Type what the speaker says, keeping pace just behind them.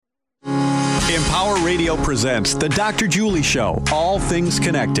Empower Radio presents The Dr. Julie Show, All Things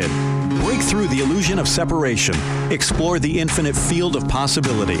Connected. Break through the illusion of separation, explore the infinite field of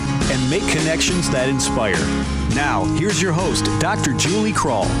possibility, and make connections that inspire. Now, here's your host, Dr. Julie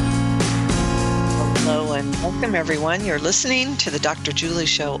Krull. Hello and welcome, everyone. You're listening to The Dr. Julie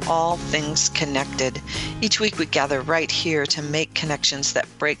Show, All Things Connected. Each week we gather right here to make connections that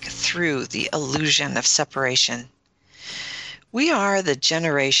break through the illusion of separation. We are the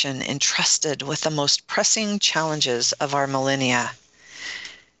generation entrusted with the most pressing challenges of our millennia.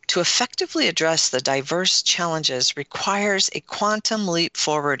 To effectively address the diverse challenges requires a quantum leap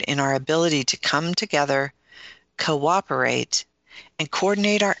forward in our ability to come together, cooperate, and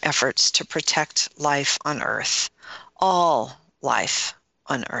coordinate our efforts to protect life on Earth, all life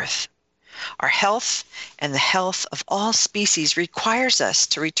on Earth. Our health and the health of all species requires us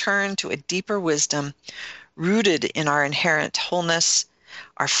to return to a deeper wisdom rooted in our inherent wholeness,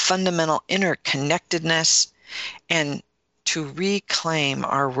 our fundamental interconnectedness, and to reclaim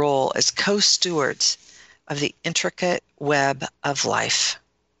our role as co-stewards of the intricate web of life.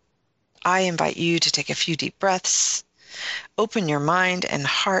 I invite you to take a few deep breaths, open your mind and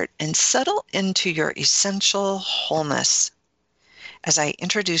heart, and settle into your essential wholeness as I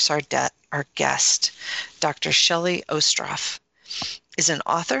introduce our guest. Dr. Shelley Ostroff is an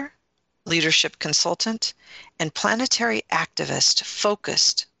author, leadership consultant, and planetary activist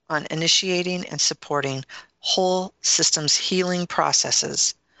focused on initiating and supporting whole systems healing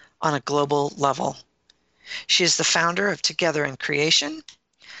processes on a global level. She is the founder of Together in Creation,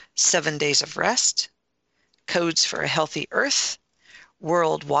 7 Days of Rest, Codes for a Healthy Earth,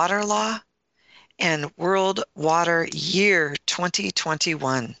 World Water Law, and World Water Year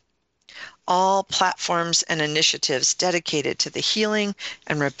 2021. All platforms and initiatives dedicated to the healing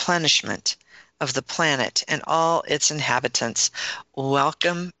and replenishment of the planet and all its inhabitants.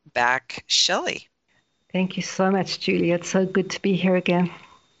 Welcome back, Shelley. Thank you so much, Julie. It's so good to be here again.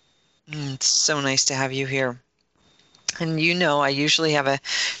 It's so nice to have you here. And you know, I usually have a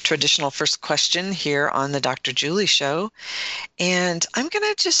traditional first question here on the Dr. Julie Show, and I'm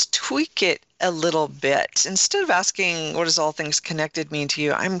going to just tweak it a little bit. Instead of asking, what does all things connected mean to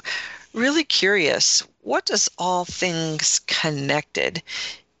you? I'm really curious, what does all things connected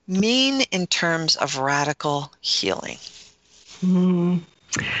mean in terms of radical healing?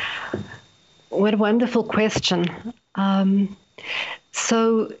 What a wonderful question.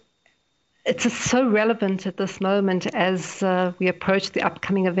 So it's so relevant at this moment as we approach the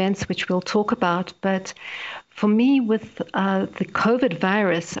upcoming events, which we'll talk about. But for me, with the COVID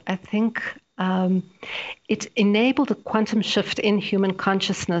virus, I think it enabled a quantum shift in human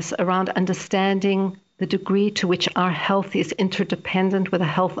consciousness around understanding the degree to which our health is interdependent with the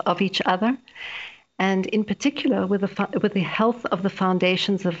health of each other, and in particular with the health of the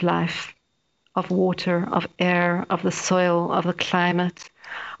foundations of life, of water, of air, of the soil, of the climate,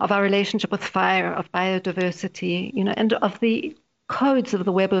 of our relationship with fire, of biodiversity, and of the codes of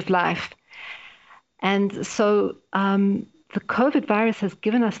the web of life. And so the COVID virus has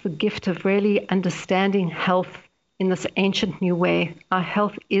given us the gift of really understanding health in this ancient new way. Our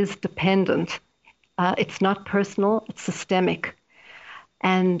health is dependent. It's not personal, it's systemic.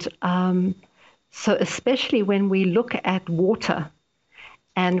 And so especially when we look at water,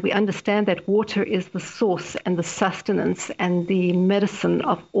 and we understand that water is the source and the sustenance and the medicine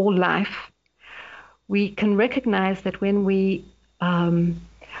of all life, we can recognize that when we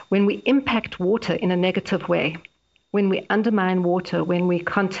impact water in a negative way, when we undermine water, when we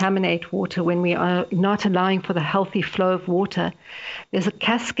contaminate water, when we are not allowing for the healthy flow of water, there's a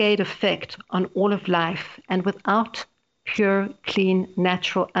cascade effect on all of life. And without pure, clean,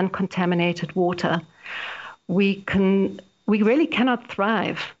 natural, uncontaminated water, we really cannot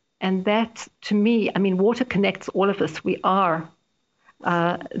thrive. And that, to me, water connects all of us. We are,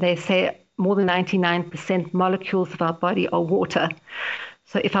 they say, more than 99% molecules of our body are water.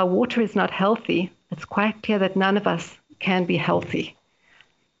 So if our water is not healthy, it's quite clear that none of us can be healthy.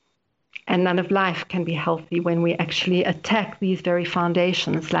 And none of life can be healthy when we actually attack these very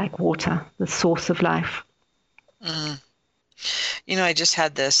foundations like water, the source of life. I just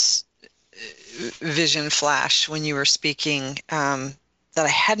had this vision flash when you were speaking that I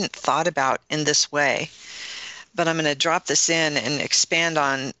hadn't thought about in this way. But I'm going to drop this in and expand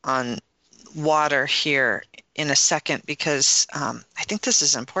on water here in a second, because I think this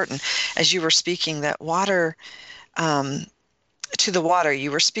is important. As you were speaking, that water, to the water, you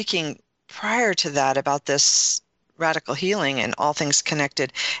were speaking prior to that about this radical healing and all things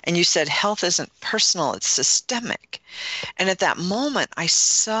connected. And you said health isn't personal, it's systemic. And at that moment, I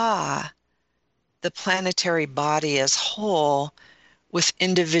saw the planetary body as whole with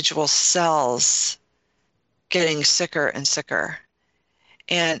individual cells getting sicker and sicker.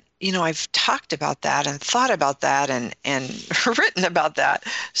 And, I've talked about that and thought about that and written about that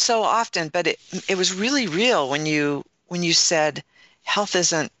so often, but it was really real when you said health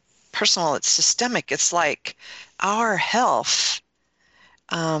isn't personal, it's systemic. It's like our health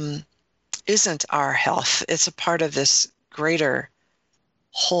isn't our health. It's a part of this greater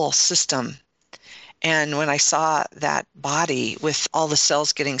whole system. And when I saw that body with all the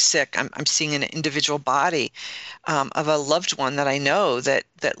cells getting sick, I'm seeing an individual body of a loved one that I know that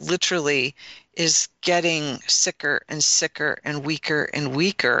literally is getting sicker and sicker and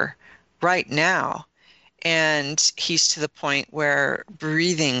weaker right now. And he's to the point where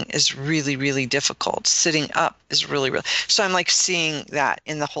breathing is really, really difficult. Sitting up is really. So I'm like seeing that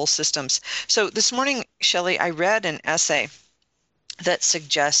in the whole systems. So this morning, Shelley, I read an essay that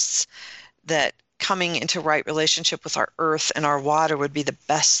suggests that coming into right relationship with our earth and our water would be the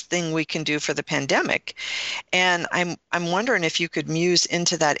best thing we can do for the pandemic. And I'm wondering if you could muse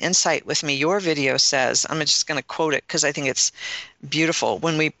into that insight with me. Your video says, I'm just going to quote it because I think it's beautiful.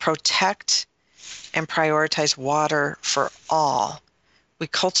 When we protect and prioritize water for all, we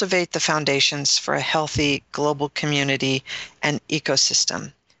cultivate the foundations for a healthy global community and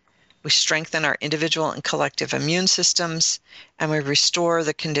ecosystem. We strengthen our individual and collective immune systems, and we restore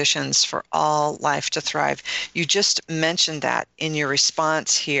the conditions for all life to thrive. You just mentioned that in your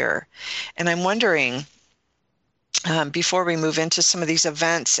response here. And I'm wondering, before we move into some of these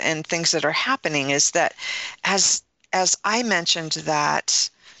events and things that are happening, is that as I mentioned that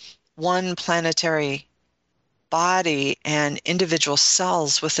one planetary body and individual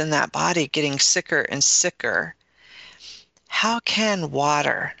cells within that body getting sicker and sicker, how can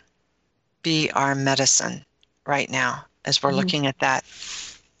water be our medicine right now as we're looking at that?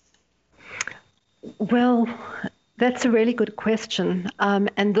 Well, that's a really good question.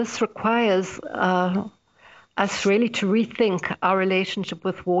 And this requires us really to rethink our relationship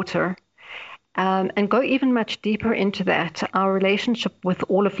with water and go even much deeper into that, our relationship with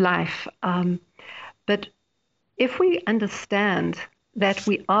all of life. But if we understand that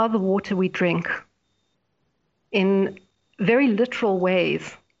we are the water we drink, in very literal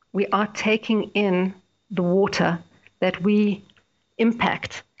ways, we are taking in the water that we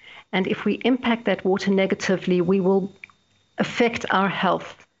impact. And if we impact that water negatively, we will affect our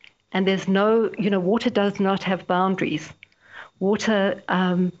health. And there's water does not have boundaries. Water,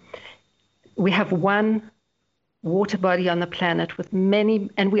 we have one water body on the planet with many,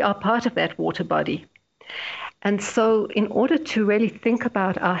 and we are part of that water body. And so in order to really think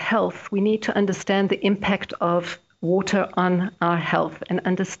about our health, we need to understand the impact of water on our health and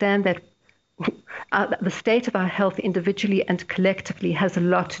understand that the state of our health individually and collectively has a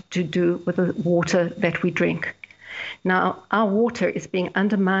lot to do with the water that we drink. Now, our water is being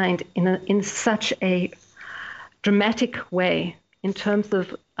undermined in such a dramatic way in terms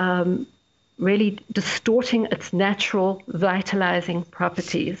of really distorting its natural vitalizing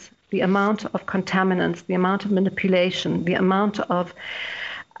properties, the amount of contaminants, the amount of manipulation, the amount of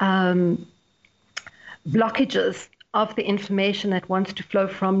blockages of the information that wants to flow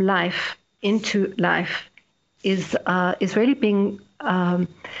from life into life is really being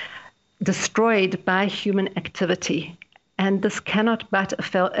destroyed by human activity. And this cannot but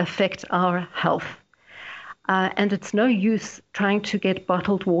affect our health. And it's no use trying to get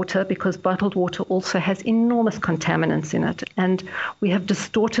bottled water, because bottled water also has enormous contaminants in it. And we have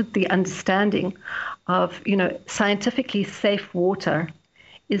distorted the understanding of, scientifically safe water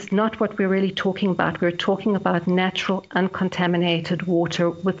is not what we're really talking about. We're talking about natural, uncontaminated water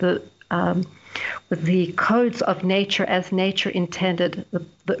with the codes of nature as nature intended,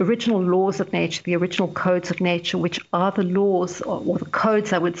 the original laws of nature, the original codes of nature, which are the laws or the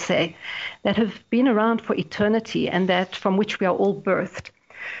codes, I would say, that have been around for eternity and that from which we are all birthed.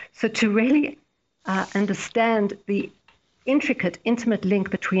 So to really understand the intricate, intimate link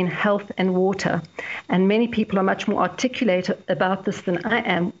between health and water, and many people are much more articulate about this than I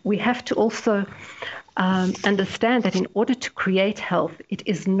am, we have to also understand that in order to create health, it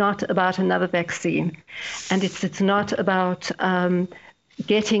is not about another vaccine, and it's not about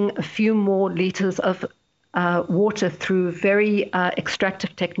getting a few more liters of water through very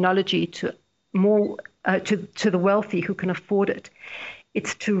extractive technology to the wealthy who can afford it.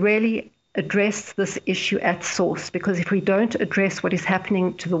 It's to really address this issue at source, because if we don't address what is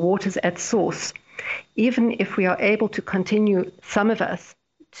happening to the waters at source, even if we are able to continue, some of us,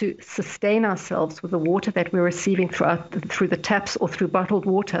 to sustain ourselves with the water that we're receiving through the taps or through bottled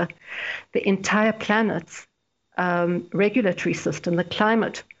water, the entire planet's regulatory system, the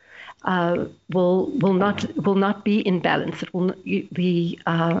climate, will not be in balance. The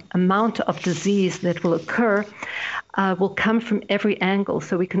amount of disease that will occur will come from every angle.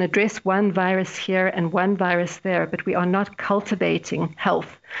 So we can address one virus here and one virus there, but we are not cultivating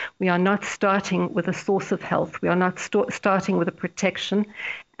health. We are not starting with a source of health. We are not starting with a protection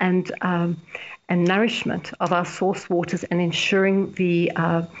and nourishment of our source waters and ensuring the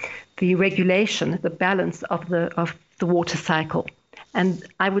regulation, the balance of the water cycle. And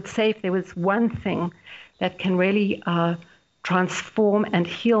I would say if there was one thing that can really transform and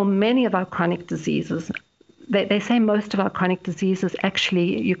heal many of our chronic diseases, they say most of our chronic diseases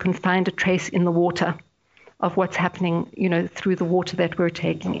actually you can find a trace in the water of what's happening, through the water that we're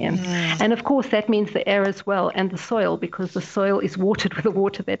taking in. And of course that means the air as well and the soil, because the soil is watered with the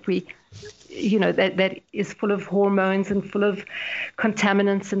water that we, that is full of hormones and full of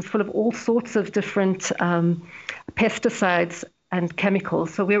contaminants and full of all sorts of different pesticides and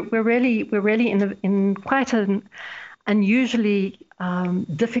chemicals. So we're really in quite an unusually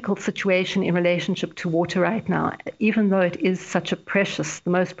difficult situation in relationship to water right now, even though it is such the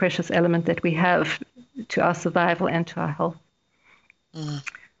most precious element that we have to our survival and to our health.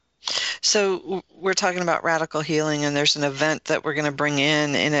 So we're talking about radical healing, and there's an event that we're going to bring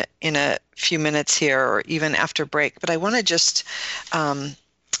in a few minutes here, or even after break. But I want to just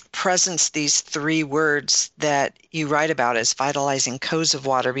presence these 3 words that you write about as vitalizing codes of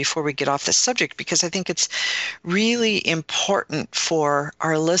water before we get off the subject, because I think it's really important for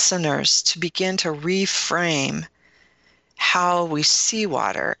our listeners to begin to reframe how we see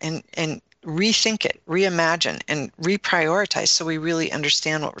water and rethink it, reimagine, and reprioritize so we really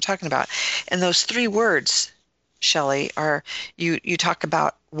understand what we're talking about. And those 3 words, Shelley, are you talk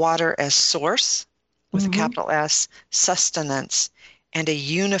about water as source with a capital S, sustenance, and a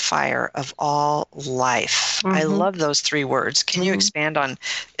unifier of all life. I love those 3 words. Can you expand on,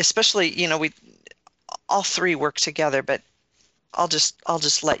 especially, we all 3 work together, but I'll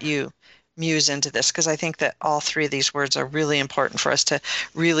just let you muse into this, because I think that all 3 of these words are really important for us to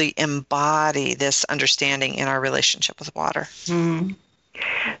really embody this understanding in our relationship with water.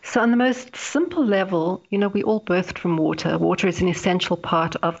 So on the most simple level, we all birthed from water. Water is an essential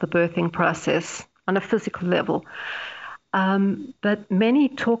part of the birthing process on a physical level. But many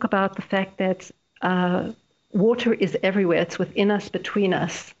talk about the fact that water is everywhere. It's within us, between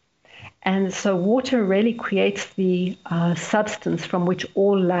us. And so water really creates the substance from which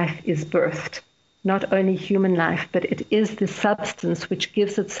all life is birthed, not only human life, but it is the substance which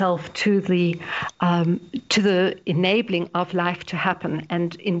gives itself to the enabling of life to happen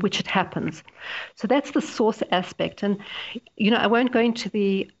and in which it happens. So that's the source aspect. And, I won't go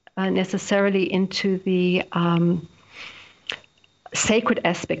into necessarily into the sacred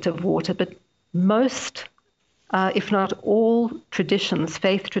aspect of water, but most, if not all traditions,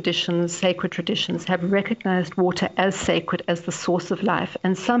 faith traditions, sacred traditions, have recognized water as sacred, as the source of life.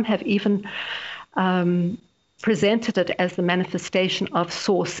 And some have even presented it as the manifestation of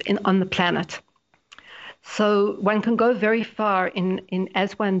source on the planet. So one can go very far in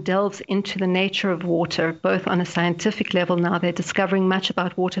as one delves into the nature of water, both on a scientific level. Now they're discovering much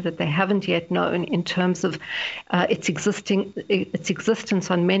about water that they haven't yet known in terms of its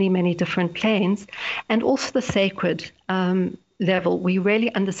existence on many, many different planes, and also the sacred level. We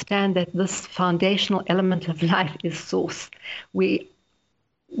really understand that this foundational element of life is source. We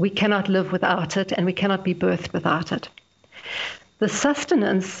cannot live without it, and we cannot be birthed without it. The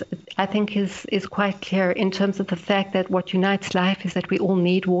sustenance, I think, is quite clear in terms of the fact that what unites life is that we all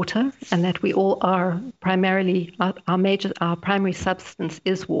need water, and that we all are primarily, our primary substance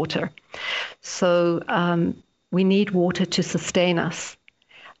is water. So we need water to sustain us,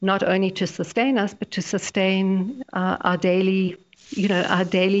 not only to sustain us, but to sustain our daily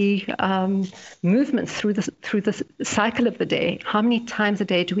movements through the cycle of the day. How many times a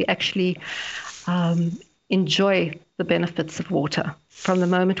day do we actually enjoy the benefits of water from the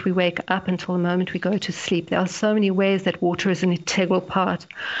moment we wake up until the moment we go to sleep? There are so many ways that water is an integral part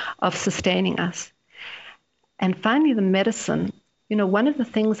of sustaining us. And finally, the medicine. One of the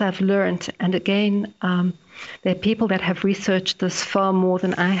things I've learned, and again, there are people that have researched this far more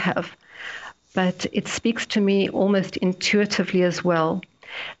than I have, but it speaks to me almost intuitively as well,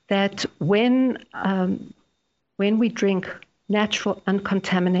 that when we drink natural,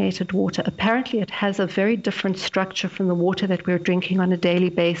 uncontaminated water, apparently it has a very different structure from the water that we're drinking on a daily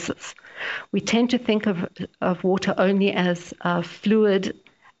basis. We tend to think of water only as fluid,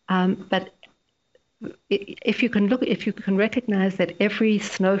 but if you can recognize that every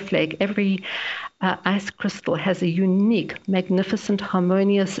snowflake, every ice crystal has a unique, magnificent,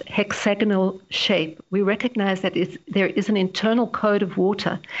 harmonious hexagonal shape, we recognize that there is an internal code of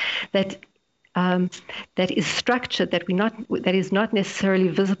water that is structured, that is not necessarily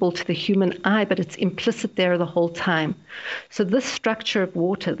visible to the human eye, but it's implicit there the whole time. So this structure of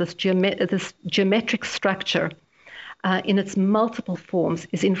water, this geometric structure, in its multiple forms,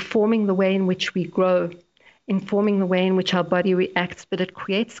 is informing the way in which we grow, informing the way in which our body reacts, but it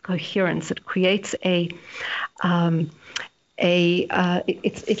creates coherence. It creates it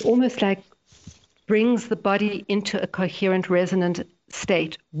almost like brings the body into a coherent, resonant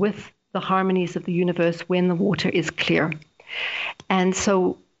state with the harmonies of the universe when the water is clear. And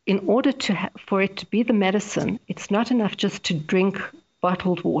so in order for it to be the medicine, it's not enough just to drink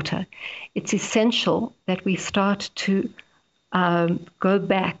bottled water. It's essential that we start to go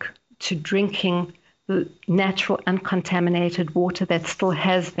back to drinking the natural, uncontaminated water that still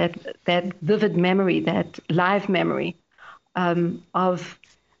has that vivid memory, that live memory of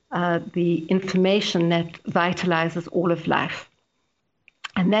the information that vitalizes all of life.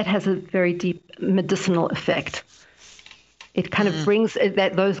 And that has a very deep medicinal effect. It kind of brings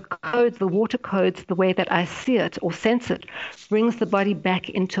those codes, the water codes, the way that I see it or sense it, brings the body back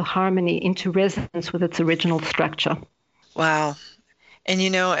into harmony, into resonance with its original structure. Wow. And,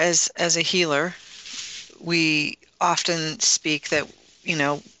 as a healer, we often speak that,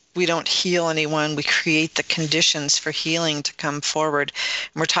 we don't heal anyone. We create the conditions for healing to come forward.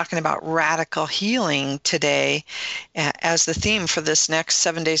 And we're talking about radical healing today as the theme for this next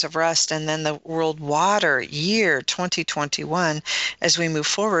 7 days of rest, and then the World Water Year 2021 as we move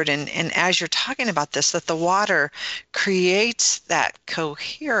forward. And as you're talking about this, that the water creates that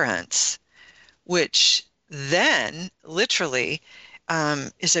coherence, which then literally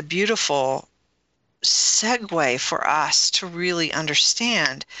is a beautiful segue for us to really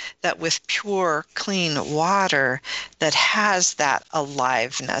understand that with pure, clean water that has that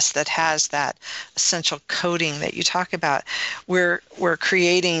aliveness, that has that essential coding that you talk about, we're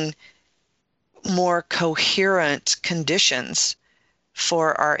creating more coherent conditions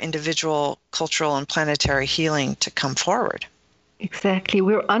for our individual cultural and planetary healing to come forward. Exactly.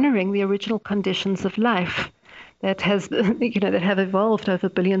 We're honoring the original conditions of life that have evolved over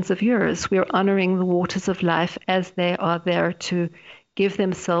billions of years. We're honoring the waters of life as they are there to give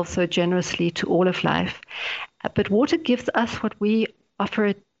themselves so generously to all of life. But water gives us what we offer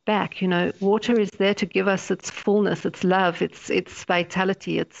it back. Water is there to give us its fullness, its love, its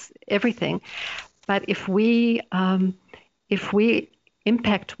vitality, its everything. But if we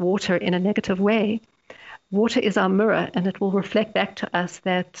impact water in a negative way, water is our mirror, and it will reflect back to us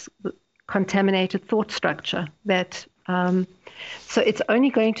that contaminated thought structure. So it's only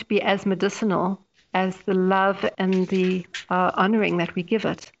going to be as medicinal as the love and the honoring that we give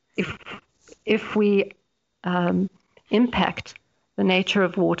it. If we impact the nature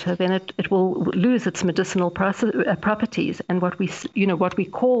of water, then it will lose its medicinal properties. And what we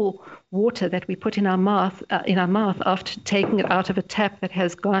call water that we put in our mouth after taking it out of a tap the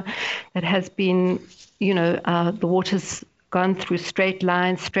water's gone through straight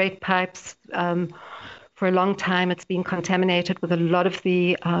lines, straight pipes. For a long time, it's been contaminated with a lot of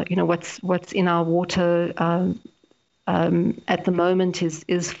the, what's in our water at the moment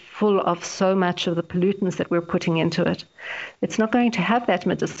is full of so much of the pollutants that we're putting into it. It's not going to have that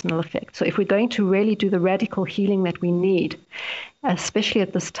medicinal effect. So if we're going to really do the radical healing that we need, especially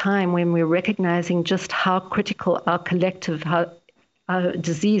at this time when we're recognizing just how critical our collective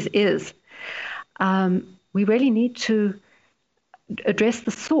disease is, we really need to address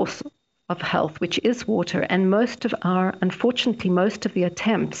the source of health, which is water. And unfortunately, most of the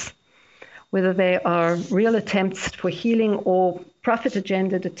attempts, whether they are real attempts for healing or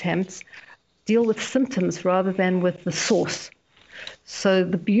profit-agendaed attempts, deal with symptoms rather than with the source. So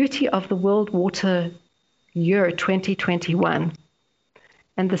the beauty of the World Water Year 2021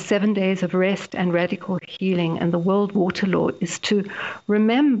 and the 7 days of rest and radical healing and the World Water Law is to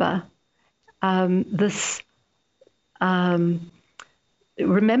remember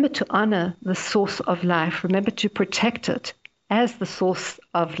remember to honor the source of life, remember to protect it as the source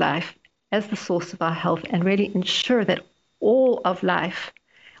of life, as the source of our health, and really ensure that all of life,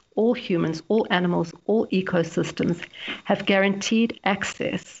 all humans, all animals, all ecosystems have guaranteed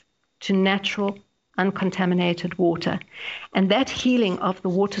access to natural, uncontaminated water. And that healing of the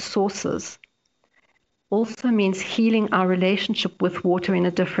water sources also means healing our relationship with water in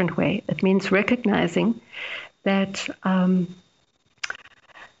a different way. It means recognizing that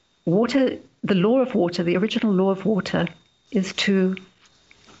water, the law of water, the original law of water, is to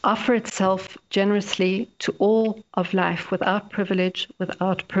offer itself generously to all of life without privilege,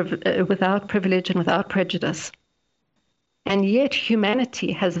 without privilege and without prejudice. And yet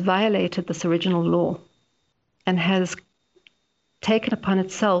humanity has violated this original law and has taken upon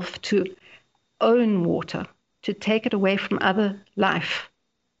itself to own water, to take it away from other life,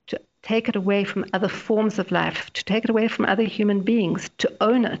 to take it away from other forms of life, to take it away from other human beings, to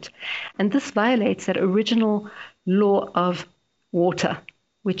own it. And this violates that original law of water,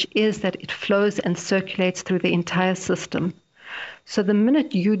 which is that it flows and circulates through the entire system. So the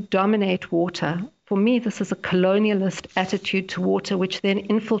minute you dominate water, for me, this is a colonialist attitude to water, which then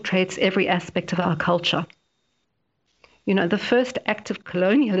infiltrates every aspect of our culture. You know, the first act of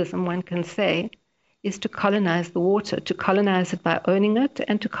colonialism, one can say, is to colonize the water, to colonize it by owning it,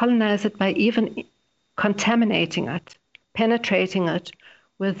 and to colonize it by even contaminating it, penetrating it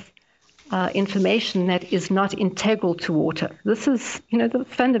with information that is not integral to water. This is, you know, the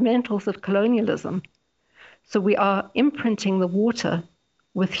fundamentals of colonialism. So we are imprinting the water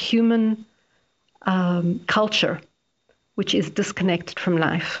with human culture, which is disconnected from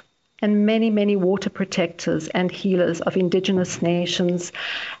life. And many, many water protectors and healers of indigenous nations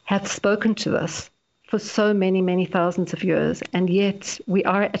have spoken to us for so many, many thousands of years. And yet we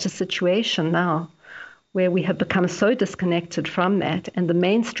are at a situation now where we have become so disconnected from that. And the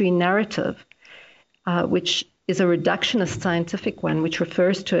mainstream narrative, which is a reductionist scientific one, which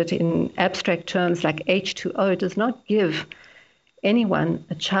refers to it in abstract terms like H2O, does not give anyone,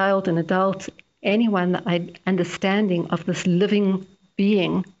 a child, an adult, anyone, the understanding of this living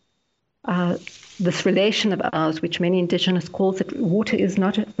being, this relation of ours, which many indigenous calls it. Water is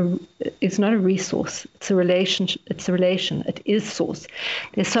not a resource. It's a relationship. It's a relation. It is source.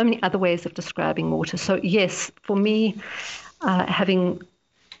 There's so many other ways of describing water. So yes, for me, having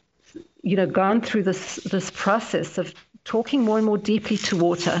gone through this process of talking more and more deeply to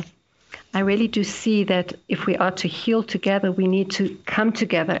water, I really do see that if we are to heal together, we need to come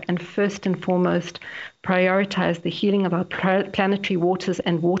together and first and foremost prioritize the healing of our planetary waters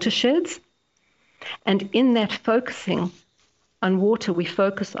and watersheds. And in that focusing on water, we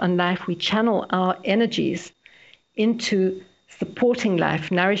focus on life, we channel our energies into supporting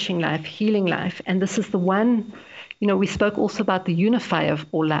life, nourishing life, healing life. And this is the one, we spoke also about the unifier of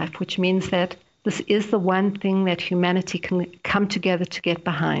all life, which means that this is the one thing that humanity can come together to get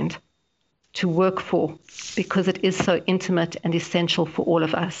behind, to work for, because it is so intimate and essential for all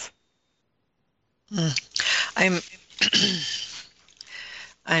of us. I'm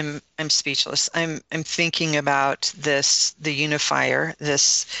speechless. I'm thinking about this, the unifier, the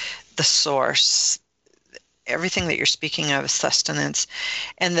source, everything that you're speaking of, sustenance,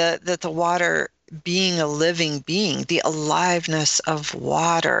 and the water being a living being, the aliveness of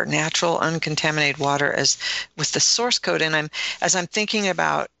water, natural, uncontaminated water, as with the source code. And as I'm thinking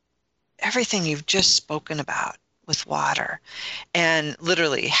about everything you've just spoken about with water, and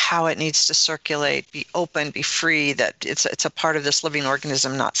literally how it needs to circulate, be open, be free, that it's a part of this living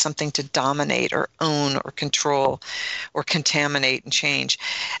organism, not something to dominate or own or control or contaminate and change.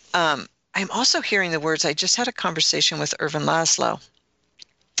 I'm also hearing the words, I just had a conversation with Ervin Laszlo,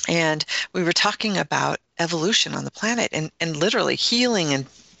 and we were talking about evolution on the planet and literally healing and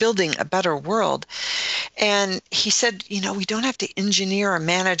building a better world. And he said, we don't have to engineer or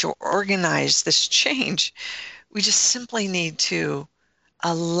manage or organize this change. We just simply need to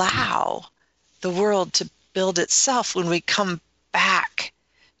allow the world to build itself when we come back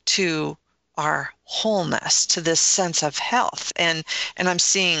to our wholeness, to this sense of health. And I'm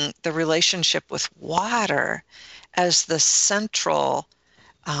seeing the relationship with water as the central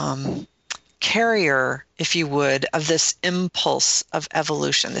carrier, if you would, of this impulse of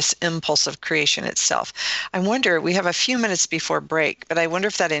evolution, this impulse of creation itself. I wonder, we have a few minutes before break, but I wonder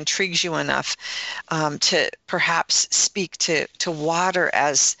if that intrigues you enough to perhaps speak to water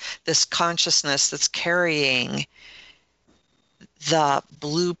as this consciousness that's carrying the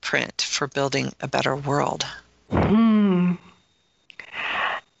blueprint for building a better world.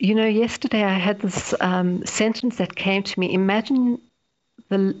 Yesterday I had this sentence that came to me. Imagine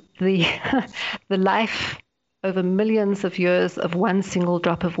the life over millions of years of one single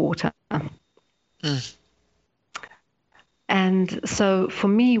drop of water. And so for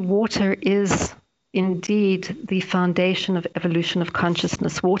me, water is indeed the foundation of evolution of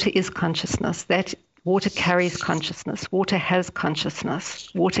consciousness. Water is consciousness. That water carries consciousness. Water has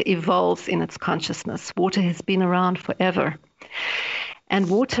consciousness. Water evolves in its consciousness. Water has been around forever. And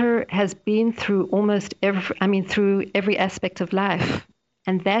water has been through through every aspect of life.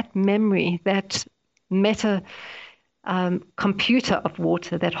 And that memory, that meta computer of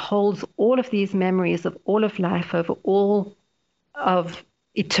water that holds all of these memories of all of life over all of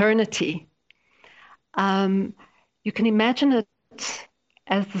eternity. You can imagine it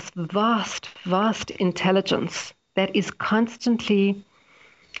as this vast, vast intelligence that is constantly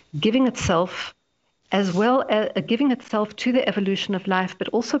giving itself, as well as giving itself to the evolution of life, but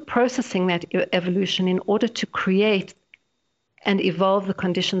also processing that evolution in order to create and evolve the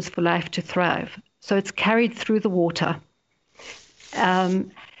conditions for life to thrive. So it's carried through the water.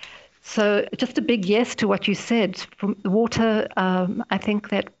 So just a big yes to what you said. From water, I think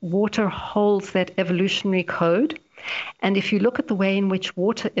that water holds that evolutionary code. And if you look at the way in which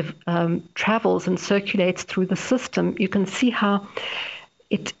water travels and circulates through the system, you can see how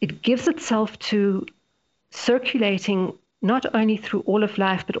it gives itself to circulating not only through all of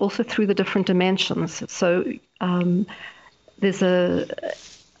life, but also through the different dimensions. So there's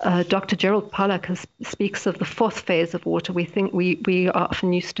Dr. Gerald Pollack speaks of the fourth phase of water. We are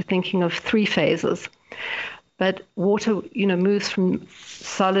often used to thinking of three phases, but water, moves from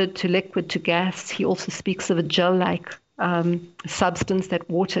solid to liquid to gas. He also speaks of a gel-like substance that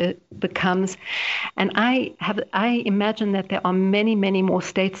water becomes, and I imagine that there are many, many more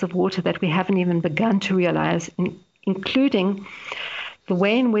states of water that we haven't even begun to realize, including the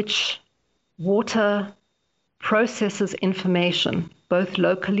way in which water processes information, both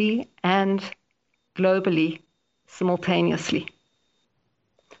locally and globally, simultaneously.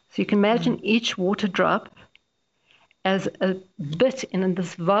 So you can imagine each water drop as a bit in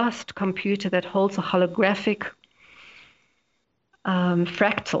this vast computer that holds a holographic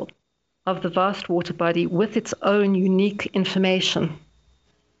fractal of the vast water body with its own unique information.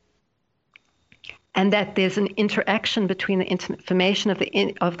 And that there's an interaction between the information of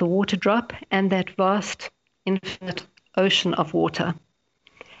the water drop and that vast infinite ocean of water.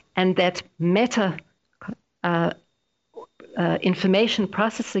 And that meta information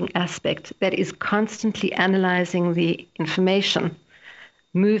processing aspect that is constantly analyzing the information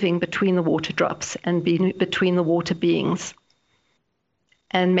moving between the water drops and between the water beings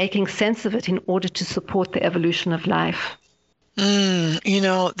and making sense of it in order to support the evolution of life.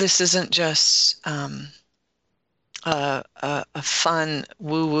 This isn't just a fun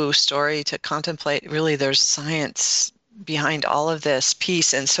woo-woo story to contemplate. Really, there's science behind all of this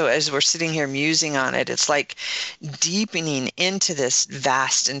piece. And so as we're sitting here musing on it, it's like deepening into this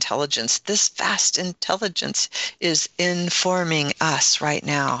vast intelligence. This vast intelligence is informing us right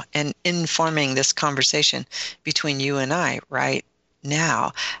now and informing this conversation between you and I right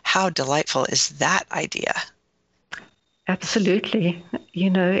now. How delightful is that idea? Absolutely.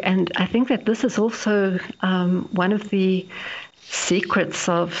 And I think that this is also one of the secrets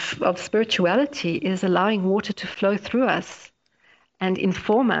of spirituality is allowing water to flow through us and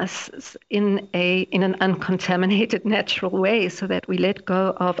inform us in an uncontaminated, natural way, so that we let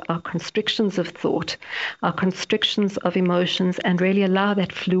go of our constrictions of thought, our constrictions of emotions, and really allow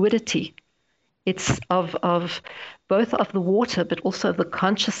that fluidity. It's of both of the water, but also of the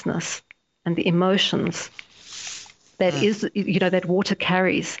consciousness and the emotions that is, that water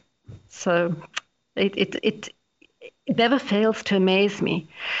carries. So it never fails to amaze me.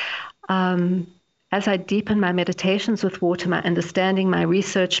 As I deepen my meditations with water, my understanding, my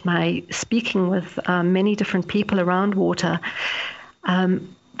research, my speaking with many different people around water,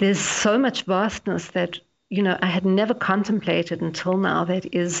 there's so much vastness that, I had never contemplated until now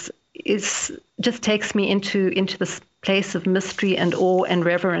that is just takes me into this place of mystery and awe and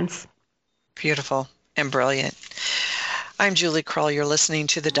reverence. Beautiful and brilliant. I'm Julie Krull. You're listening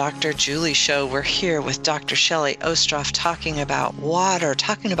to the Dr. Julie Show. We're here with Dr. Shelley Ostroff talking about water,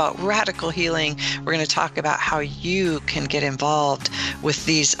 talking about radical healing. We're going to talk about how you can get involved with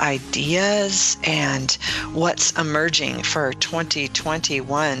these ideas and what's emerging for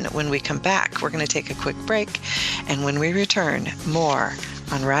 2021. When we come back, we're going to take a quick break. And when we return, more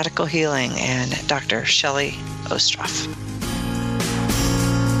on radical healing and Dr. Shelley Ostroff.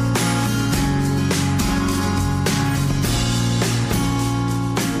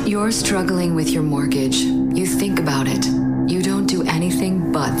 You're struggling with your mortgage. You think about it. You don't do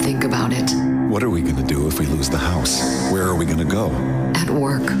anything but think about it. What are we going to do if we lose the house? Where are we going to go? At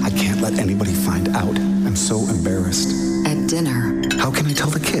work. I can't let anybody find out. I'm so embarrassed. At dinner. How can I tell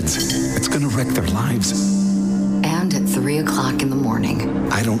the kids? It's going to wreck their lives. And at 3 o'clock in the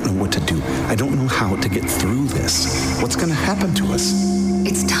morning. I don't know what to do. I don't know how to get through this. What's going to happen to us?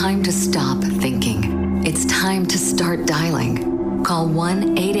 It's time to stop thinking. It's time to start dialing. Call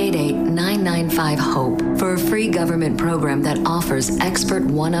 1-888-995-HOPE for a free government program that offers expert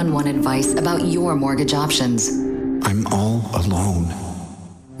one-on-one advice about your mortgage options. I'm all alone.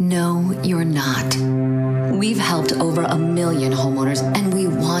 No, you're not. We've helped over 1 million homeowners, and we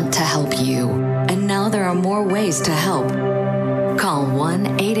want to help you. And now there are more ways to help. Call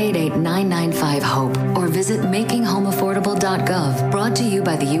 1-888-995-HOPE or visit makinghomeaffordable.gov. Brought to you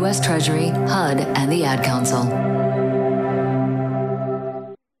by the U.S. Treasury, HUD, and the Ad Council.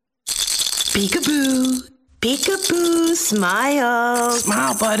 Peekaboo. Peekaboo. Smile.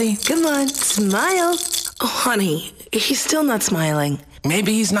 Smile, buddy. Come on, smile. Oh, honey, he's still not smiling.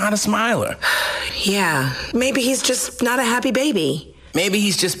 Maybe he's not a smiler. Yeah, maybe he's just not a happy baby. Maybe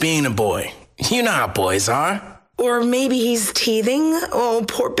he's just being a boy. You know how boys are. Or maybe he's teething. Oh,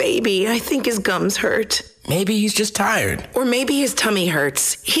 poor baby. I think his gums hurt. Maybe he's just tired. Or maybe his tummy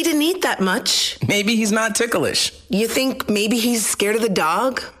hurts. He didn't eat that much. Maybe he's not ticklish. You think maybe he's scared of the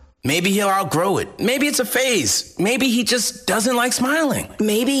dog? Maybe he'll outgrow it. Maybe it's a phase. Maybe he just doesn't like smiling.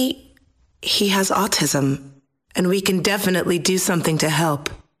 Maybe he has autism, and we can definitely do something to help.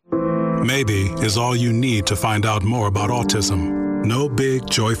 Maybe is all you need to find out more about autism. No big,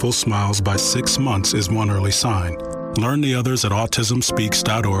 joyful smiles by 6 months is one early sign. Learn the others at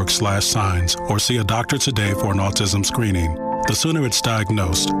autismspeaks.org/signs or see a doctor today for an autism screening. The sooner it's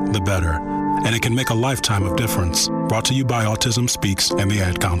diagnosed, the better. And it can make a lifetime of difference. Brought to you by Autism Speaks and the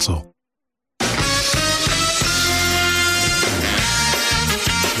Ad Council.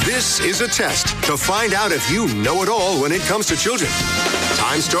 This is a test to find out if you know it all when it comes to children.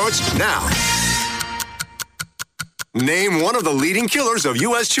 Time starts now. Name one of the leading killers of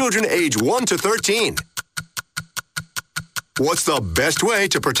U.S. children age 1 to 13. What's the best way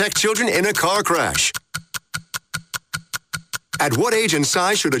to protect children in a car crash? At what age and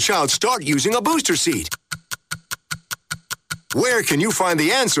size should a child start using a booster seat? Where can you find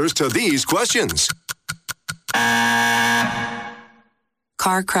the answers to these questions?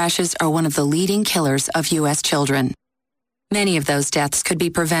 Car crashes are one of the leading killers of U.S. children. Many of those deaths could be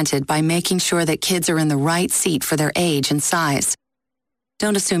prevented by making sure that kids are in the right seat for their age and size.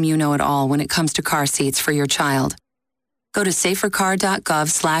 Don't assume you know it all when it comes to car seats for your child. Go to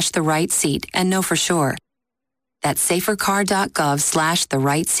safercar.gov/the-right-seat and know for sure. That's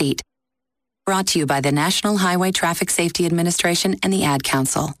safercar.gov/the-right-seat. Brought to you by the National Highway Traffic Safety Administration and the Ad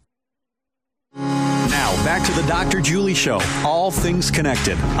Council. Now, back to the Dr. Julie Show. All things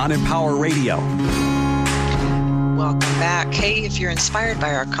connected on Empower Radio. Welcome back. Hey, if you're inspired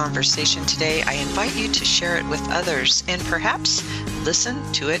by our conversation today, I invite you to share it with others and perhaps listen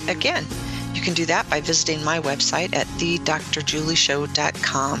to it again. You can do that by visiting my website at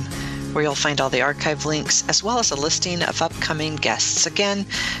thedrjulieshow.com, where you'll find all the archive links as well as a listing of upcoming guests. Again,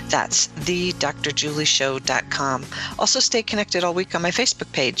 that's thedrjulieshow.com. Also, stay connected all week on my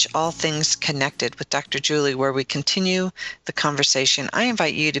Facebook page, All Things Connected with Dr. Julie, where we continue the conversation. I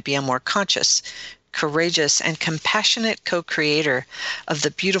invite you to be a more conscious, courageous, and compassionate co-creator of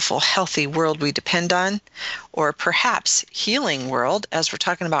the beautiful, healthy world we depend on, or perhaps healing world, as we're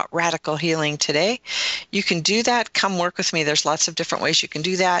talking about radical healing today. You can do that. Come work with me. There's lots of different ways you can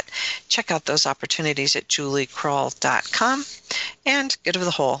do that. Check out those opportunities at juliekrull.com and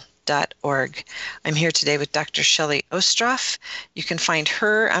getoverthehole.org. I'm here today with Dr. Shelley Ostroff. You can find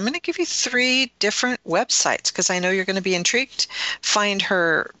her. I'm going to give you 3 different websites because I know you're going to be intrigued. Find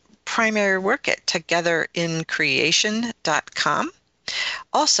her primary work at togetherincreation.com.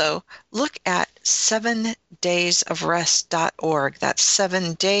 Also, look at 7daysofrest.org. That's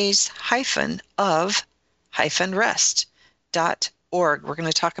 7days-of-rest.org. We're going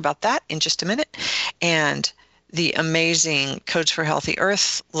to talk about that in just a minute. And the amazing Codes for Healthy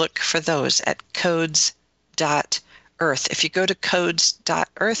Earth, look for those at codes.earth. If you go to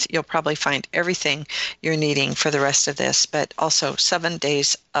codes.earth, you'll probably find everything you're needing for the rest of this, but also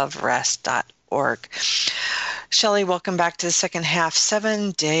 7daysofrest.org. Shelley, welcome back to the second half.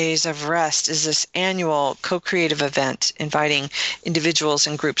 7 Days of Rest is this annual co-creative event inviting individuals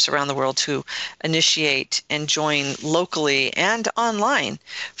and groups around the world to initiate and join locally and online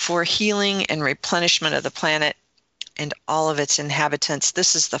for healing and replenishment of the planet and all of its inhabitants.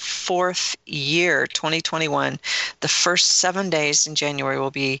 This is the 4th year, 2021. The first 7 days in January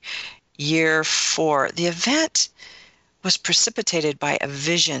will be year 4. The event was precipitated by a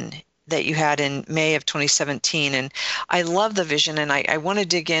vision that you had in May of 2017. And I love the vision, and I want to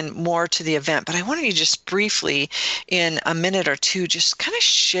dig in more to the event, but I want you just briefly, in a minute or two, just kind of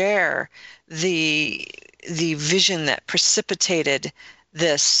share the vision that precipitated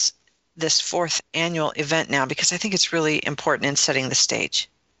this 4th annual event now, because I think it's really important in setting the stage.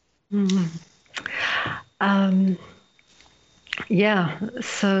 Mm-hmm.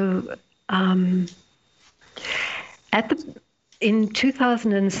 So in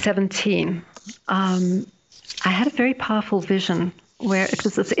 2017, I had a very powerful vision where it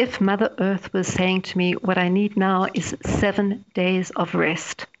was as if Mother Earth was saying to me, what I need now is 7 days of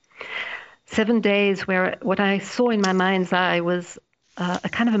rest. 7 days where what I saw in my mind's eye was a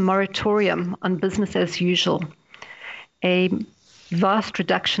kind of a moratorium on business as usual, a vast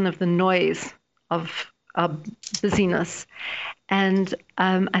reduction of the noise of our busyness. And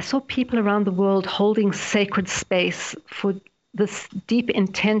I saw people around the world holding sacred space for this deep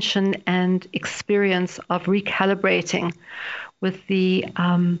intention and experience of recalibrating with the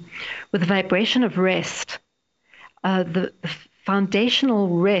vibration of rest, the foundational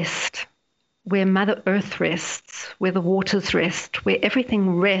rest, where Mother Earth rests, where the waters rest, where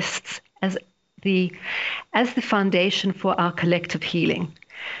everything rests as the foundation for our collective healing.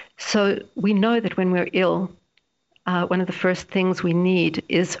 So we know that when we're ill, one of the first things we need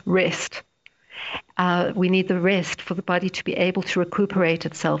is rest. We need the rest for the body to be able to recuperate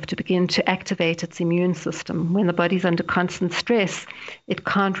itself, to begin to activate its immune system. When the body's under constant stress, it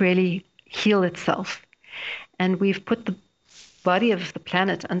can't really heal itself. And we've put the body of the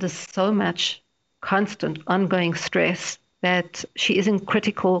planet under so much constant, ongoing stress that she is in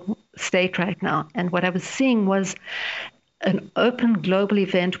critical state right now. And what I was seeing was an open global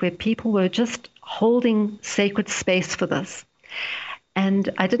event where people were just holding sacred space for this. And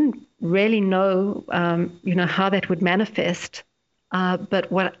I didn't really know, how that would manifest.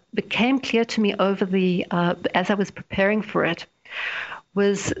 But what became clear to me over as I was preparing for it,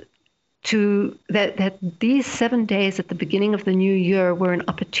 was that these 7 days at the beginning of the new year were an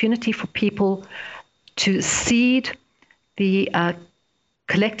opportunity for people to seed the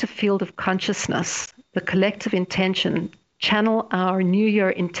collective field of consciousness, the collective intention, channel our new year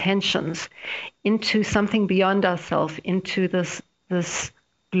intentions into something beyond ourselves, into this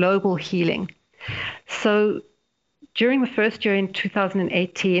global healing. So during the first year in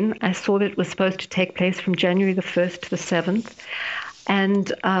 2018, I saw that it was supposed to take place from January the 1st to the 7th.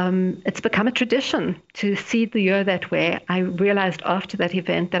 And it's become a tradition to seed the year that way. I realized after that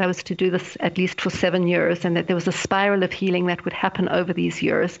event that I was to do this at least for 7 years, and that there was a spiral of healing that would happen over these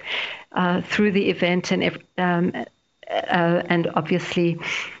years through the event and obviously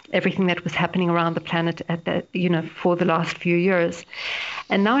everything that was happening around the planet at that, for the last few years.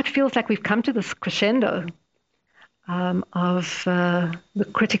 And now it feels like we've come to this crescendo of the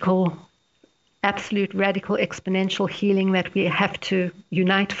critical, absolute, radical, exponential healing that we have to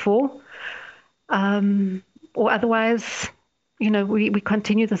unite for. Or otherwise, we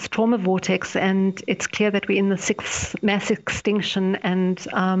continue this trauma vortex, and it's clear that we're in the 6th mass extinction, and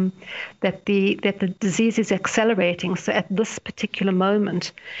that the disease is accelerating. So at this particular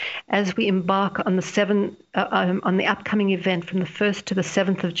moment, as we embark on the upcoming event from the 1st to the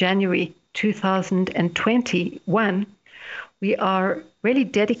 7th of January 2021, we are really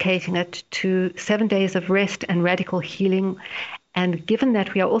dedicating it to 7 days of rest and radical healing. And given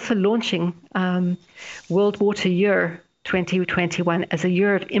that we are also launching World Water Year 2021 as a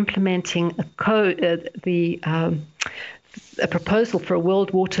year of implementing a proposal for a world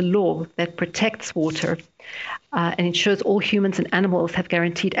water law that protects water and ensures all humans and animals have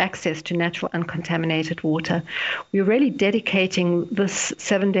guaranteed access to natural uncontaminated water, we're really dedicating this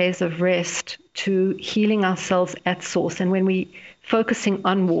 7 days of rest to healing ourselves at source. And when we focusing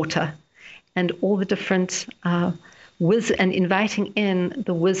on water and all the different and inviting in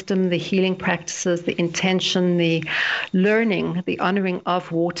the wisdom, the healing practices, the intention, the learning, the honoring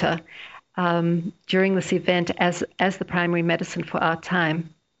of water during this event as the primary medicine for our time.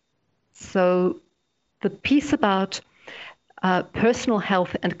 So the piece about personal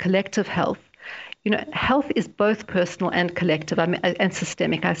health and collective health, health is both personal and collective, and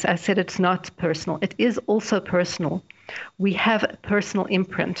systemic. I said it's not personal. It is also personal. We have a personal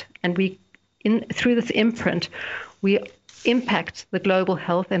imprint, and through this imprint, we impact the global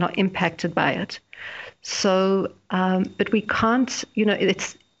health and are impacted by it. So, but we can't,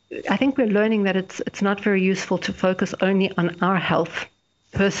 I think we're learning that it's not very useful to focus only on our health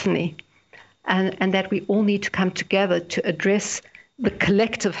personally, and that we all need to come together to address the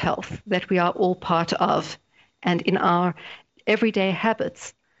collective health that we are all part of. And in our everyday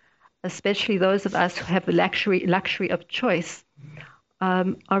habits, especially those of us who have the luxury of choice,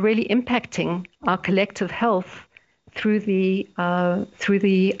 are really impacting our collective health through the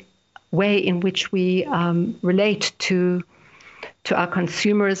way in which we relate to our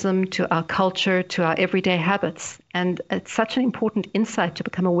consumerism, to our culture, to our everyday habits. And it's such an important insight to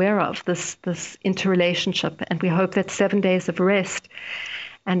become aware of, this interrelationship. And we hope that 7 days of rest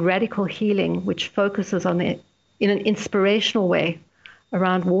and radical healing, which focuses on it in an inspirational way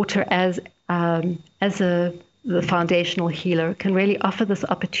around water as the foundational healer, can really offer this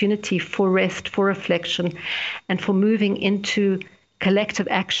opportunity for rest, for reflection, and for moving into collective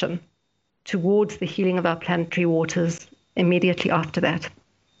action towards the healing of our planetary waters immediately after that.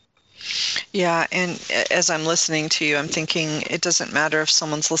 Yeah, and as I'm listening to you, I'm thinking it doesn't matter if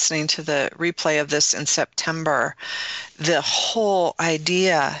someone's listening to the replay of this in September. The whole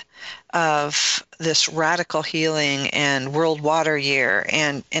idea of this radical healing and World Water Year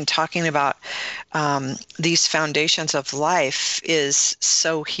and talking about these foundations of life is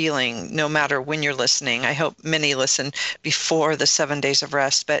so healing, no matter when you're listening. I hope many listen before the 7 days of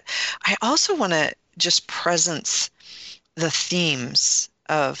rest, but I also want to just presence the themes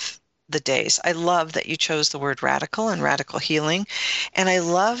of the days. I love that you chose the word radical and radical healing, and I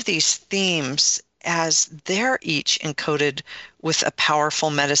love these themes as they're each encoded with a powerful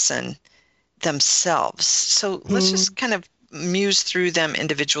medicine themselves. So let's just kind of muse through them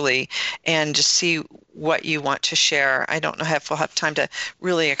individually and just see what you want to share. I don't know if we'll have time to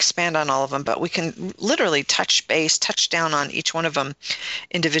really expand on all of them, but we can literally touch down on each one of them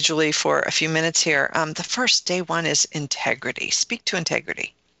individually for a few minutes here. The first, day one, is integrity. Speak to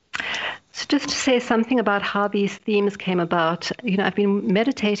integrity. So just to say something about how these themes came about, I've been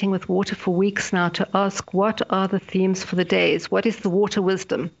meditating with water for weeks now to ask, what are the themes for the days? What is the water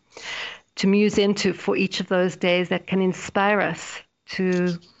wisdom to muse into for each of those days that can inspire us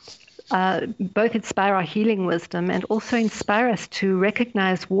to both inspire our healing wisdom and also inspire us to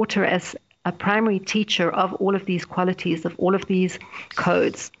recognize water as a primary teacher of all of these qualities, of all of these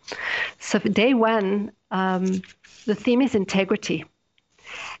codes. So for day one, the theme is integrity.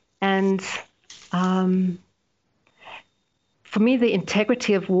 And for me, the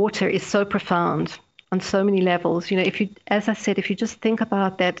integrity of water is so profound on so many levels. As I said, if you just think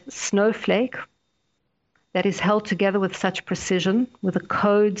about that snowflake that is held together with such precision, with the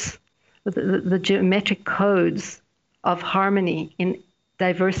codes, with the geometric codes of harmony in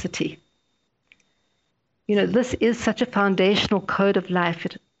diversity. This is such a foundational code of life.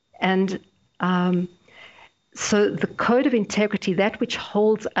 So the code of integrity, that which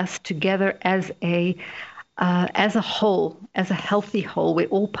holds us together as a whole, as a healthy whole, where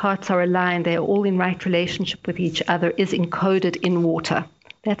all parts are aligned, they are all in right relationship with each other, is encoded in water.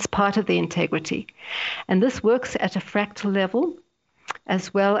 That's part of the integrity. And this works at a fractal level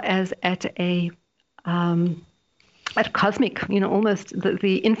as well as at a cosmic, almost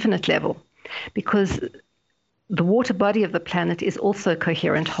the infinite level, because the water body of the planet is also a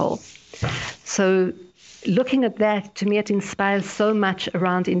coherent whole. So looking at that, to me, it inspires so much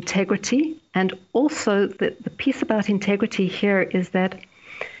around integrity. And also the piece about integrity here is that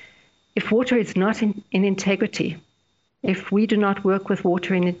if water is not in integrity, if we do not work with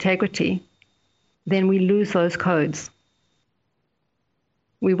water in integrity, then we lose those codes.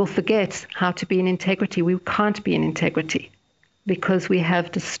 We will forget how to be in integrity. We can't be in integrity because we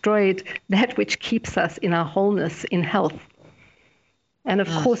have destroyed that which keeps us in our wholeness, in health. And of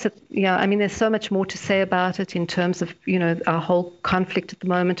course, there's so much more to say about it in terms of, our whole conflict at the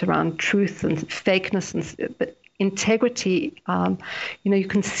moment around truth and fakeness. But integrity, you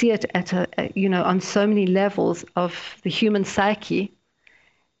can see it at on so many levels of the human psyche,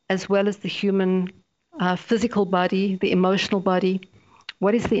 as well as the human physical body, the emotional body.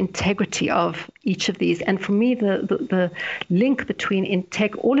 What is the integrity of each of these? And for me, the link between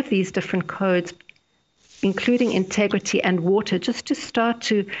all of these different codes, including integrity and water, just to start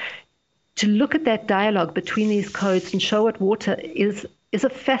to look at that dialogue between these codes and show what water is a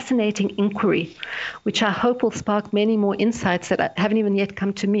fascinating inquiry, which I hope will spark many more insights that haven't even yet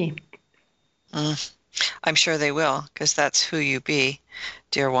come to me. I'm sure they will, because that's who you be,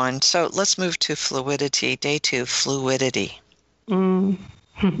 dear one. So let's move to fluidity. Day two, fluidity.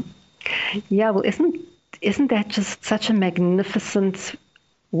 Yeah, well, isn't that just such a magnificent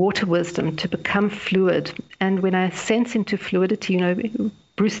water wisdom to become fluid? And when I sense into fluidity,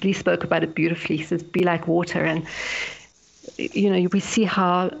 Bruce Lee spoke about it beautifully. He says, be like water. And, we see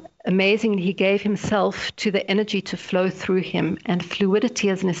how amazingly he gave himself to the energy to flow through him. And fluidity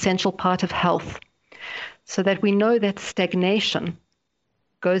is an essential part of health, so that we know that stagnation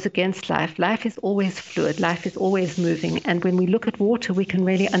goes against life. Life is always fluid. Life is always moving. And when we look at water, we can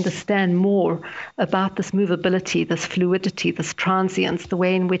really understand more about this movability, this fluidity, this transience, the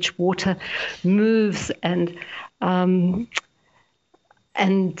way in which water moves. And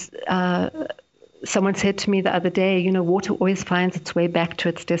someone said to me the other day, water always finds its way back to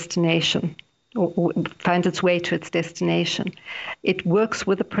its destination, or finds its way to its destination. It works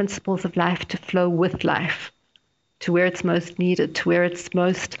with the principles of life to flow with life, to where it's most needed, to where it's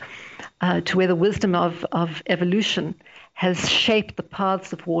most, to where the wisdom of evolution has shaped the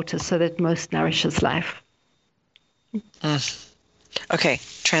paths of water so that it most nourishes life. Okay,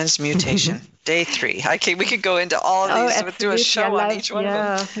 transmutation. Day three. Okay, we could go into all of these. We'll do a show on each one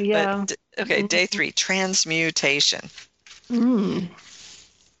of them. Yeah. But, okay, day three, transmutation.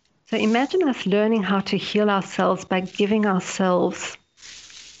 So imagine us learning how to heal ourselves by giving ourselves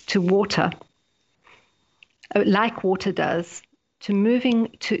to water, like water does, to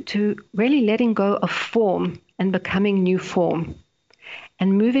moving to really letting go of form and becoming new form,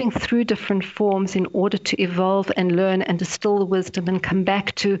 and moving through different forms in order to evolve and learn and distill the wisdom and come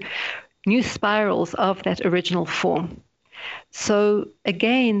back to new spirals of that original form. So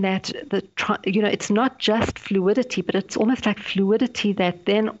again, it's not just fluidity, but it's almost like fluidity that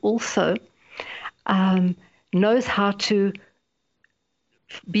then also knows how to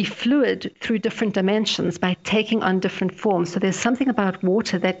be fluid through different dimensions by taking on different forms. So there's something about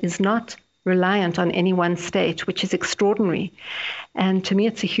water that is not reliant on any one state, which is extraordinary. And to me,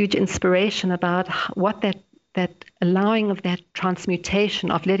 it's a huge inspiration about what that allowing of that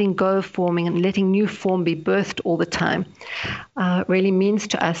transmutation, of letting go of forming and letting new form be birthed all the time, really means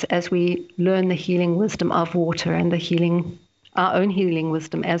to us as we learn the healing wisdom of water and our own healing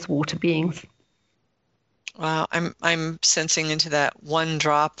wisdom as water beings. Wow, I'm sensing into that one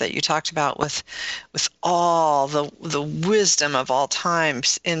drop that you talked about with all the wisdom of all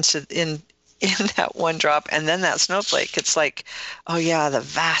times in that one drop, and then that snowflake. It's like, oh yeah, the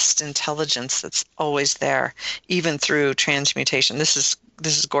vast intelligence that's always there, even through transmutation. This is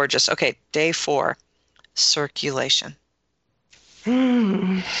gorgeous. Okay, day 4, circulation.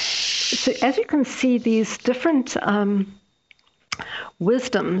 So as you can see, these different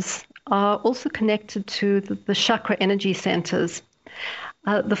wisdoms are also connected to the chakra energy centers.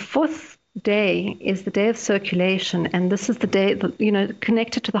 The 4th day is the day of circulation, and this is the day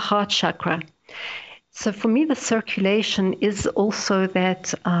connected to the heart chakra. So for me, the circulation is also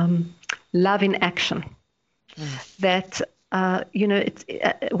that love in action. That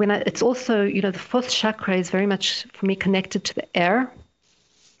it's also the 4th chakra is very much for me connected to the air,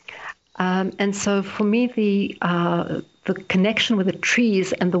 and so for me the connection with the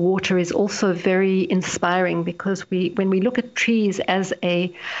trees and the water is also very inspiring, because when we look at trees as a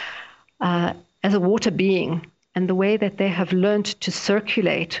water being, and the way that they have learned to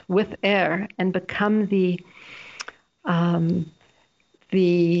circulate with air and become the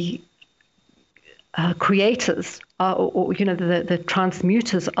creators, or the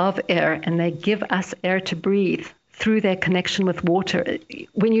transmuters of air, and they give us air to breathe through their connection with water.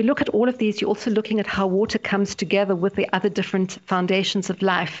 When you look at all of these, you're also looking at how water comes together with the other different foundations of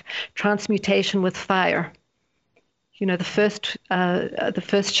life. Transmutation with fire, the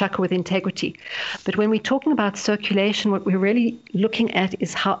first chakra with integrity. But when we're talking about circulation, what we're really looking at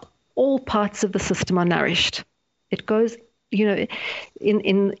is how all parts of the system are nourished. It goes, in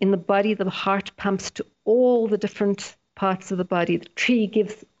the body, the heart pumps to all the different parts of the body. The tree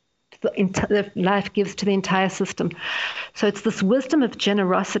gives the life gives to the entire system. So it's this wisdom of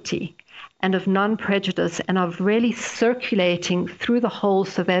generosity and of non-prejudice and of really circulating through the whole,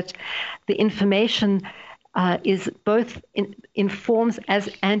 so that the information is both informs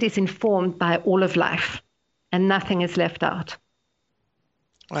and is informed by all of life, and nothing is left out.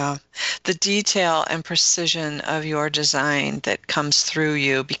 Wow. The detail and precision of your design that comes through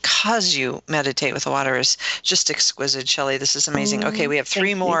you because you meditate with the water is just exquisite, Shelley. This is amazing. Okay, we have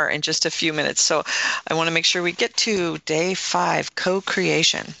 3 more in just a few minutes. So I want to make sure we get to day 5,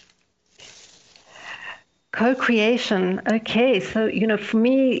 co-creation. Co-creation. Okay, so, for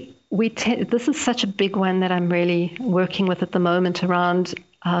me, this is such a big one that I'm really working with at the moment around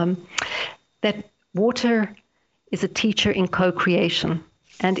that water is a teacher in co-creation.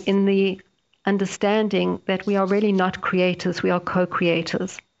 And in the understanding that we are really not creators, we are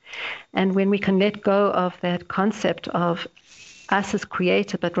co-creators. And when we can let go of that concept of us as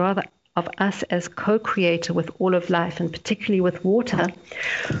creator, but rather of us as co-creator with all of life, and particularly with water,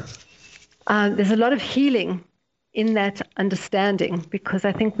 there's a lot of healing in that understanding, because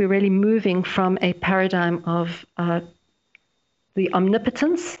I think we're really moving from a paradigm of the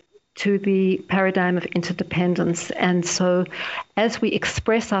omnipotence to the paradigm of interdependence. And so as we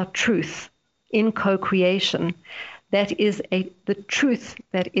express our truth in co-creation, that is the truth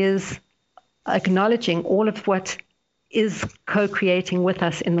that is acknowledging all of what is co-creating with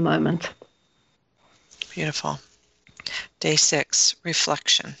us in the moment. Beautiful. Day 6,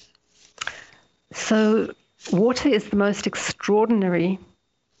 reflection. So water is the most extraordinary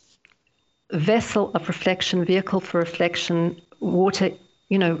vessel of reflection, vehicle for reflection. Water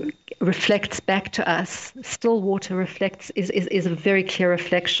reflects back to us. Still water reflects, is a very clear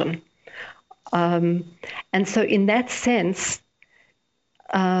reflection. And so in that sense,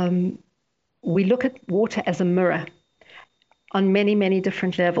 we look at water as a mirror on many, many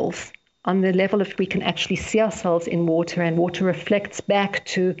different levels. on the level of we can actually see ourselves in water, and water reflects back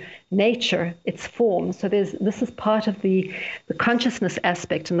to nature, its form. So this is part of the consciousness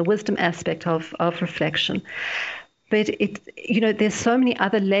aspect and the wisdom aspect of reflection. But there's so many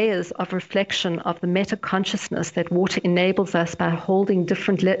other layers of reflection of the meta-consciousness that water enables us by holding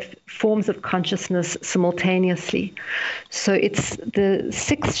different forms of consciousness simultaneously. So it's the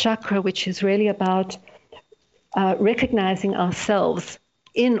sixth chakra, which is really about recognizing ourselves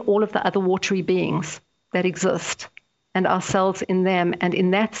in all of the other watery beings that exist, and ourselves in them. And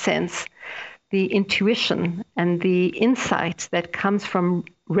in that sense, the intuition and the insight that comes from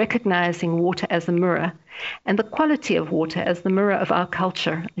recognizing water as a mirror, and the quality of water as the mirror of our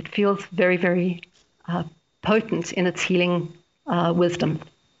culture. It feels very, very potent in its healing wisdom.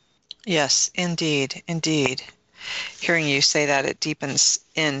 Yes, indeed, indeed. Hearing you say that, it deepens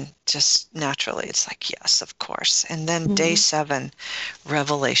in just naturally. It's like, yes, of course. And then day 7,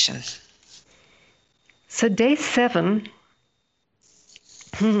 revelation. So day 7,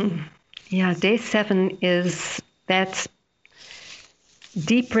 day 7 is that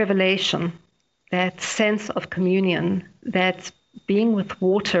deep revelation, that sense of communion, that being with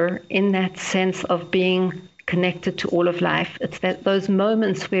water in that sense of being connected to all of life. It's those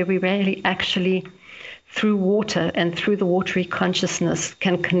moments where we really actually, through water and through the watery consciousness,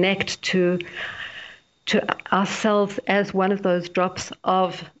 can connect to ourselves as one of those drops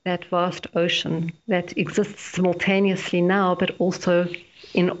of that vast ocean that exists simultaneously now, but also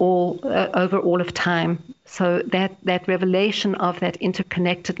in over all of time. So that revelation of that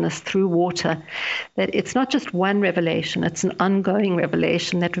interconnectedness through water, that it's not just one revelation, it's an ongoing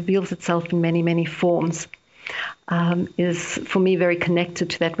revelation that reveals itself in many, many forms, is for me very connected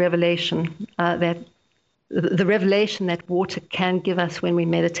to that revelation, that the revelation that water can give us when we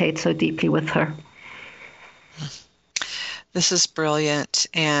meditate so deeply with her. This is brilliant,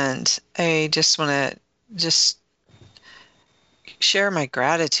 and I just want to share my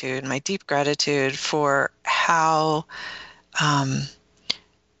gratitude, my deep gratitude for how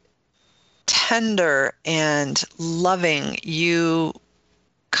tender and loving you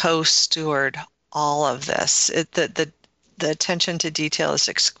co-steward all of this. The attention to detail is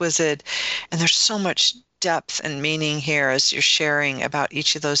exquisite, and there's so much depth and meaning here as you're sharing about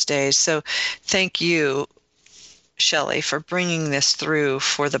each of those days. So thank you, Shelley, for bringing this through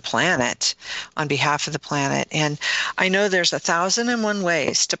for the planet, on behalf of the planet. And I know there's 1,001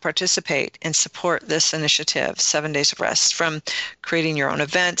 ways to participate and support this initiative, 7 Days of Rest, from creating your own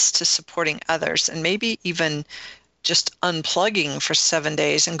events to supporting others, and maybe even just unplugging for 7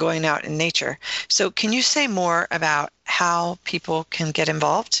 days and going out in nature. So can you say more about how people can get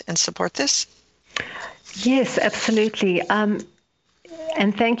involved and support this? Yes, absolutely.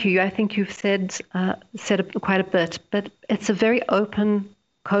 And thank you. I think you've said quite a bit, but it's a very open,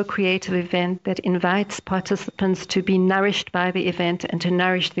 co-creative event that invites participants to be nourished by the event and to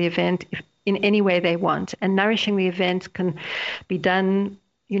nourish the event in any way they want. And nourishing the event can be done,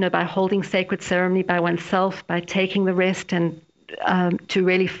 by holding sacred ceremony by oneself, by taking the rest and to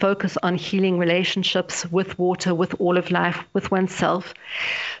really focus on healing relationships with water, with all of life, with oneself,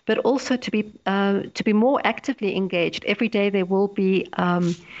 but also to be more actively engaged. Every day there will be a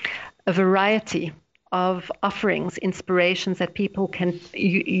variety of offerings, inspirations that people can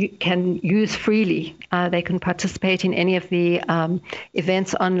use freely. They can participate in any of the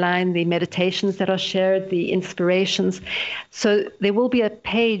events online, the meditations that are shared, the inspirations. So there will be a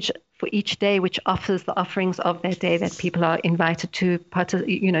page for each day which offers the offerings of that day that people are invited to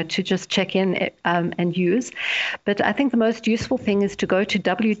to just check in and use. But I think the most useful thing is to go to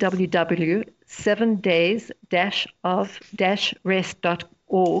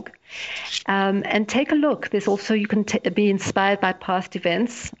www.7days-of-rest.org and take a look. There's also, you can be inspired by past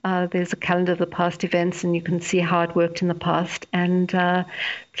events. There's a calendar of the past events, and you can see how it worked in the past. And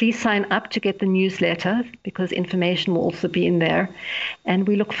please sign up to get the newsletter, because information will also be in there. And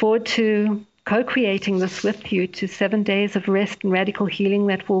we look forward to co-creating this with you, to 7 days of rest and radical healing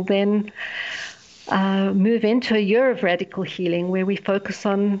that will then move into a year of radical healing, where we focus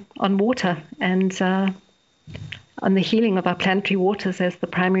on water and on the healing of our planetary waters as the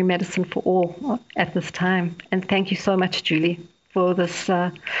primary medicine for all at this time. And thank you so much, Julie, for this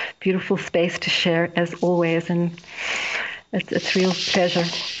beautiful space to share, as always. And it's a real pleasure.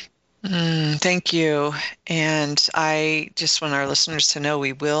 Thank you. And I just want our listeners to know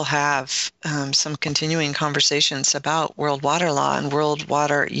we will have some continuing conversations about World Water Law and World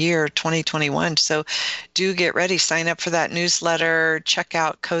Water Year 2021. So do get ready. Sign up for that newsletter. Check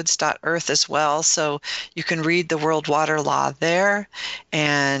out codes.earth as well, so you can read the World Water Law there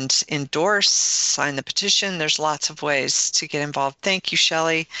and endorse, sign the petition. There's lots of ways to get involved. Thank you,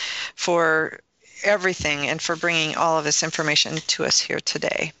 Shelley, for everything and for bringing all of this information to us here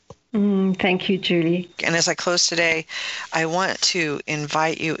today. Thank you, Julie. And as I close today, I want to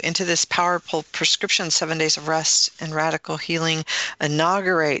invite you into this powerful prescription. 7 Days of Rest and Radical Healing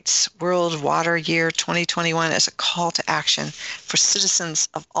inaugurates World Water Year 2021 as a call to action for citizens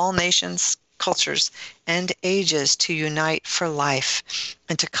of all nations, cultures, and ages to unite for life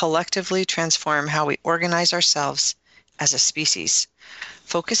and to collectively transform how we organize ourselves as a species.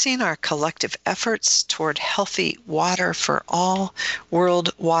 Focusing our collective efforts toward healthy water for all,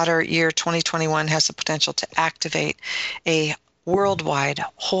 World Water Year 2021 has the potential to activate a worldwide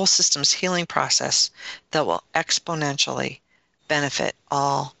whole systems healing process that will exponentially benefit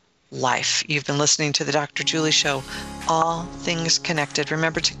all life. You've been listening to the Dr. Julie Show, All Things Connected.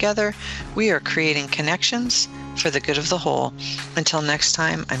 Remember, together we are creating connections for the good of the whole. Until next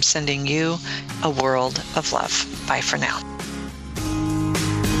time, I'm sending you a world of love. Bye for now.